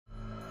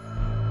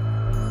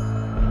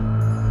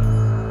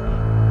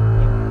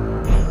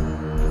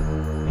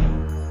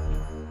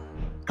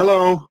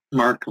Hello,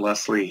 Mark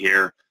Leslie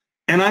here,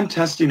 and I'm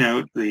testing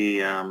out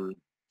the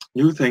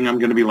new thing I'm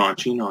going to be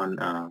launching on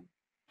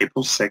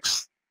April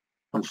 6th,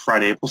 on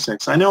Friday, April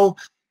 6th. I know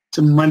it's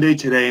a Monday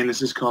today, and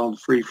this is called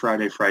Free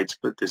Friday Frights,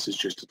 but this is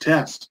just a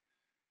test.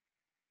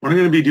 What I'm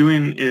going to be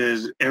doing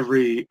is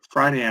every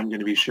Friday I'm going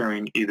to be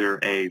sharing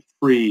either a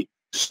free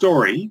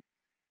story,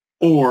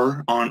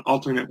 or on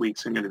alternate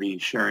weeks I'm going to be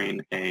sharing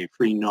a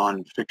free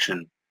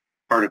nonfiction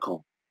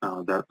article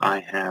that I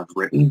have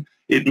written.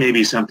 It may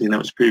be something that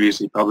was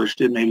previously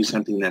published. It may be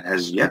something that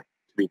has yet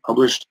to be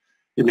published.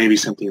 It may be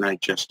something I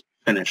just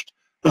finished.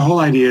 The whole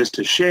idea is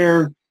to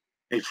share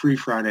a free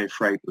Friday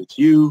Fright with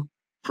you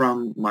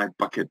from my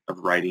bucket of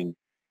writing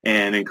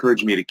and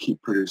encourage me to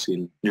keep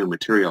producing new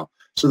material.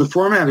 So the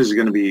format is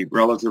going to be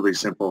relatively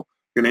simple.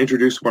 I'm going to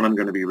introduce what I'm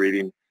going to be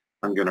reading.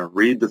 I'm going to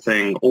read the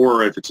thing,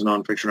 or if it's a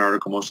nonfiction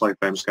article, most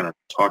likely I'm just going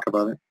to talk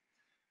about it.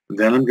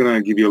 Then I'm going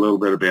to give you a little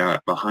bit of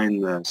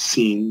behind the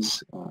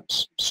scenes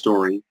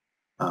story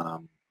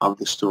of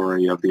the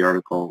story, of the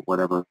article,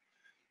 whatever.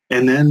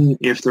 And then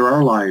if there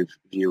are live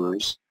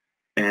viewers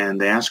and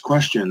they ask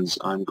questions,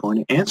 I'm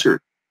going to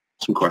answer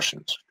some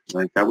questions. I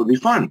think that would be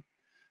fun.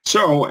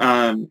 So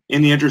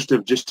in the interest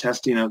of just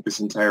testing out this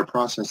entire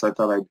process, I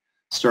thought I'd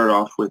start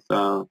off with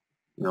the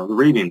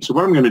reading. So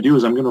what I'm going to do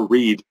is I'm going to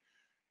read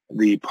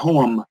the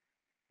poem,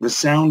 The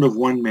Sound of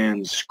One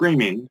Man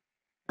Screaming,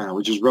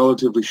 which is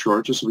relatively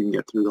short, just so we can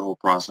get through the whole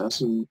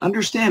process and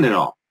understand it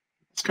all.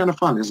 It's kind of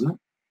fun, isn't it?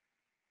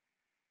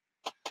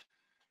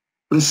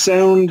 The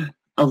sound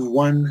of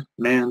one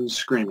man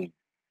screaming.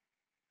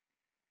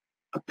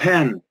 A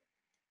pen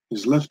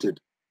is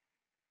lifted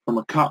from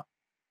a cup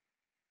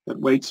that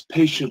waits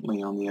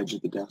patiently on the edge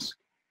of the desk.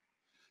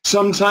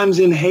 Sometimes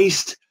in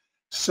haste,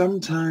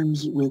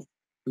 sometimes with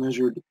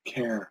measured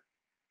care.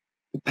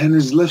 The pen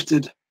is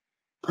lifted,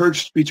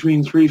 perched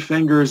between three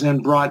fingers,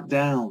 and brought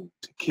down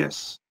to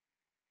kiss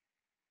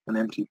an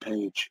empty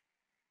page.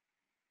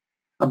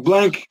 A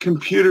blank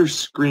computer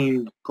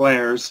screen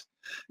glares,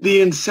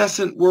 the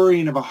incessant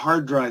whirring of a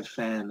hard drive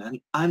fan, an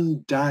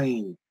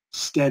undying,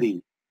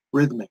 steady,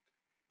 rhythmic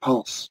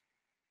pulse,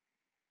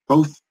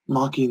 both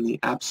mocking the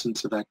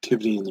absence of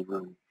activity in the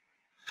room,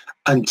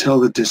 until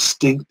the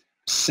distinct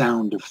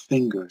sound of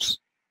fingers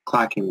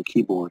clacking the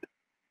keyboard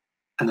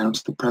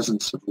announced the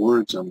presence of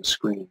words on the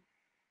screen.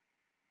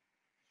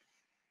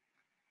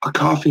 A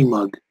coffee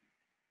mug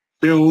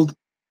filled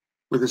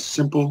with a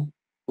simple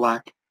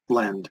black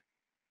blend,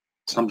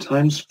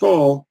 sometimes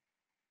full,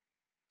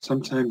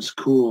 sometimes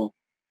cool,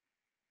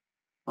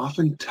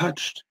 often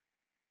touched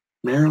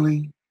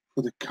merely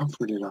for the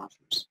comfort it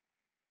offers,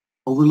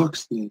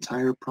 overlooks the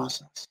entire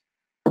process.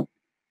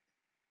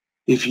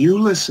 If you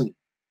listen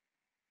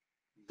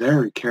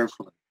very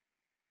carefully,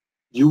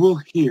 you will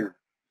hear,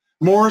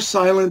 more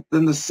silent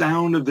than the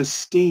sound of the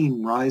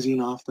steam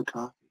rising off the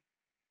coffee,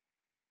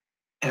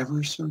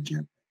 ever so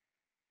gently,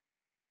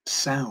 the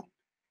sound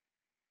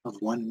of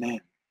one man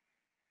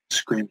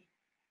screaming.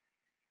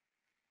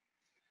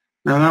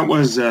 Now that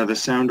was The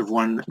Sound of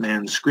One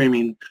Man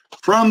Screaming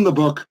from the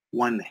book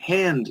One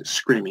Hand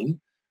Screaming,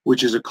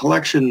 which is a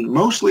collection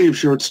mostly of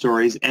short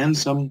stories and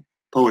some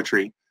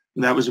poetry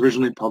that was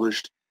originally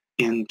published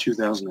in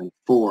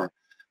 2004.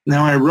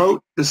 Now I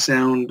wrote The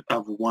Sound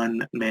of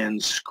One Man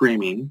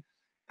Screaming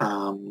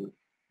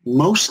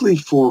mostly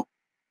for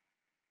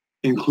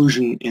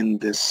inclusion in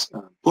this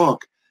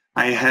book.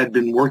 I had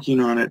been working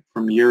on it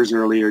from years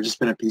earlier, just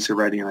been a piece of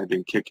writing I'd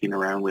been kicking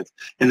around with.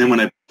 And then when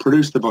I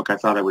produced the book, I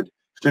thought I would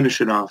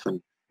finish it off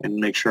and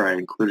make sure I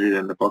included it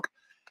in the book.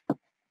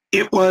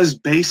 It was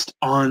based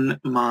on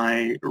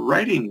my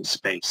writing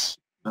space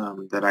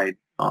that I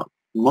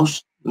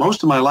most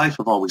of my life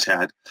have always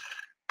had.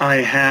 I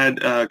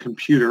had a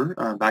computer.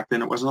 Back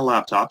then it wasn't a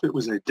laptop. It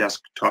was a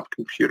desktop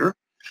computer.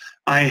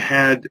 I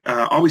had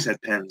always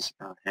had pens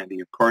handy,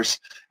 of course.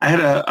 I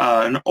had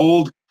an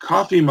old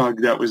coffee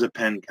mug that was a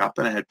pen cup,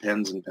 and I had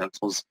pens and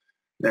pencils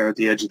there at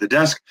the edge of the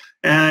desk.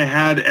 And I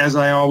had, as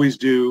I always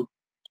do, a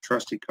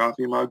trusty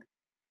coffee mug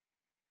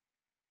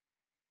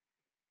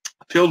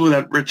filled with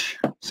that rich,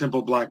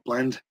 simple black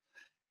blend.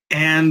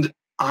 And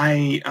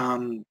I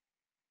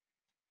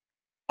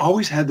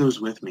always had those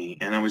with me,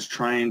 and I was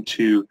trying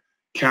to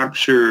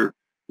capture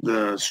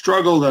the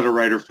struggle that a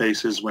writer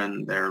faces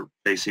when they're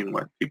facing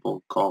what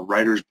people call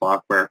writer's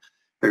block, where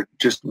they're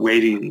just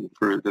waiting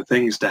for the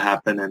things to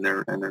happen, and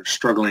they're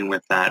struggling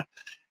with that.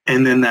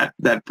 And then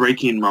that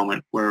breaking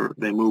moment where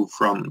they move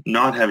from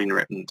not having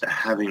written to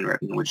having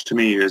written, which to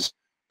me is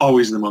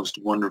always the most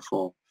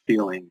wonderful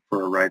feeling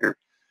for a writer.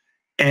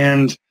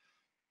 And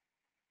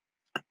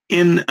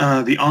in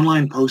the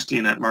online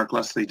posting at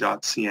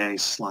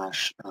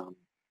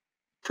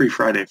markleslie.ca/Free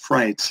Friday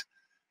Frights,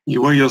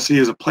 what you'll see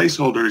as a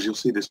placeholder is you'll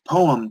see this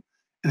poem,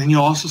 and then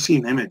you'll also see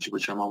an image,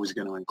 which I'm always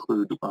going to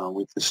include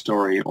with the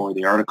story or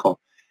the article.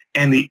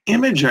 And the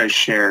image I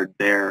shared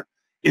there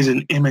is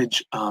an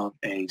image of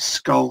a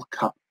skull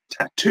cup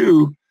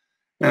tattoo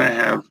that I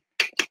have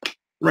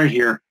right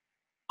here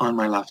on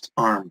my left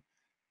arm.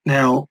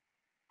 Now,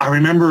 I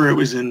remember it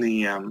was in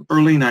the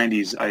early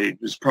 90s. I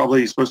was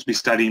probably supposed to be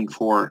studying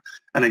for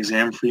an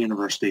exam for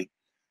university.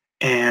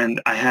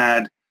 And I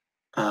had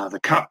the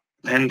cup,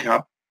 pen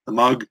cup, the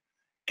mug,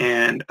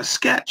 and a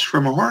sketch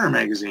from a horror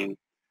magazine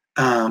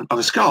of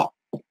a skull.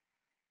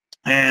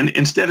 And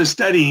instead of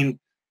studying,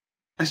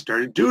 I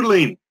started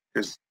doodling,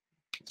 because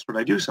that's what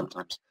I do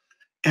sometimes.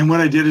 And what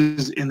I did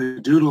is, in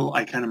the doodle,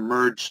 I kind of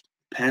merged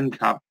the pen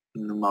cup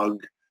and the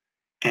mug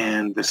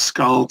and the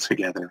skull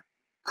together,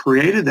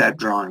 created that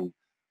drawing.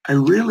 I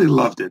really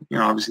loved it. You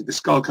know, obviously the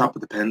skull cup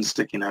with the pen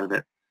sticking out of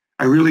it.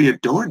 I really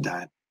adored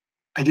that.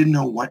 I didn't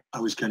know what I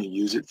was going to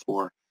use it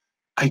for.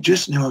 I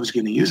just knew I was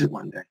going to use it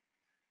one day.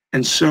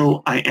 And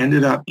so I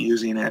ended up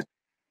using it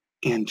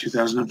in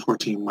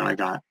 2014 when I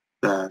got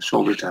the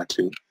shoulder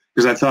tattoo,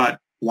 because I thought,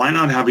 why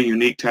not have a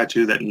unique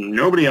tattoo that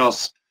nobody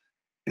else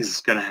is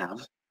going to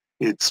have?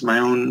 It's my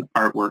own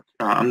artwork.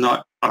 I'm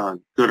not a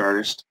good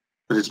artist,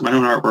 but it's my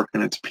own artwork,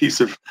 and it's a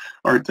piece of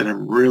art that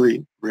I'm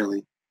really,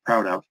 really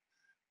proud of.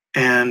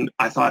 And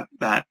I thought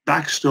that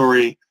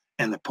backstory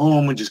and the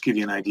poem would just give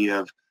you an idea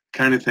of the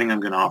kind of thing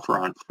I'm going to offer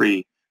on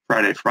Free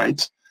Friday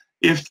Frights.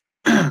 If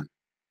there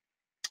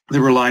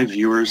were live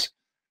viewers,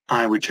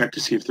 I would check to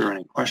see if there are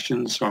any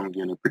questions. So I'm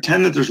going to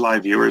pretend that there's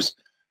live viewers.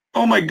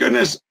 Oh my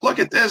goodness, look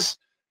at this.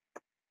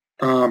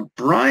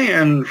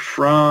 Brian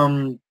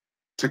from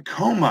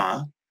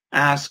Tacoma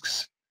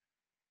asks,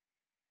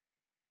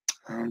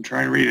 I'm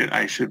trying to read it.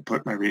 I should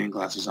put my reading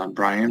glasses on.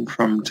 Brian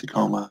from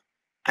Tacoma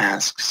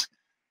asks,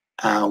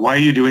 why are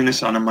you doing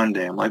this on a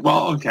Monday? I'm like,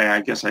 well, okay,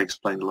 I guess I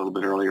explained a little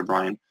bit earlier,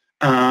 Brian.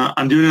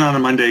 I'm doing it on a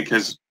Monday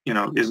because, you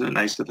know, isn't it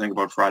nice to think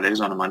about Fridays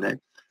on a Monday?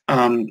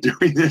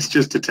 Doing this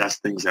just to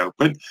test things out.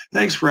 But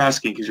thanks for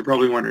asking, because you're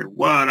probably wondering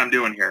what I'm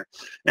doing here.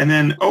 And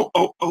then,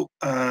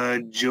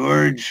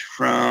 George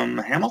from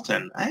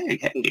Hamilton.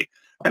 Hey,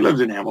 I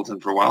lived in Hamilton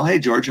for a while. Hey,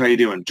 George, how you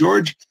doing?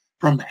 George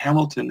from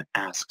Hamilton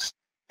asks,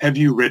 have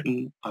you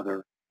written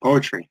other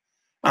poetry?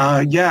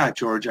 Yeah,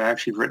 George, I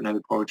actually have written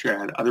other poetry. I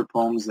had other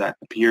poems that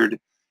appeared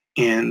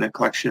in the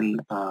collection,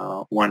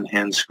 One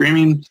Hand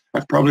Screaming.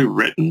 I've probably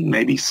written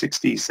maybe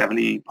 60,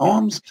 70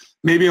 poems,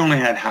 maybe only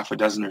had half a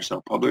dozen or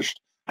so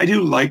published. I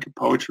do like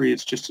poetry.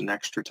 It's just an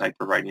extra type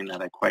of writing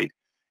that I quite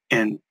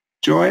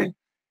enjoy.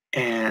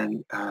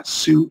 And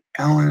Sue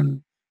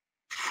Ellen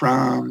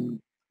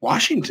from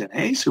Washington.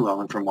 Hey, Sue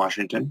Ellen from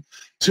Washington.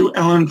 Sue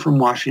Ellen from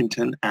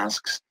Washington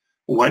asks,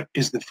 what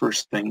is the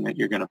first thing that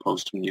you're going to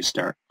post when you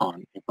start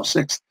on April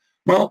 6th?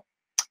 Well,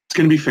 it's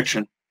going to be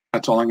fiction.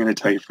 That's all I'm going to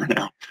tell you for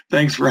now.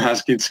 Thanks for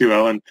asking, Sue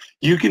Ellen.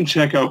 You can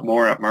check out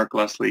more at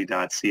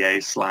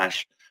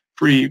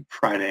markleslie.ca/Free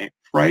Friday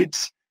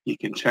Frights. You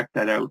can check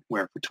that out,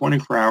 where for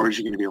 24 hours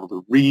you're going to be able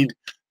to read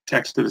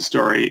text of the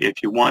story.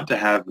 If you want to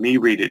have me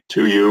read it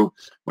to you,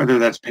 whether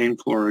that's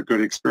painful or a good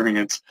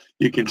experience,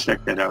 you can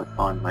check that out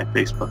on my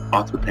Facebook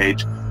author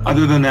page.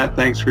 Other than that,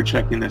 thanks for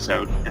checking this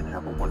out, and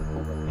have a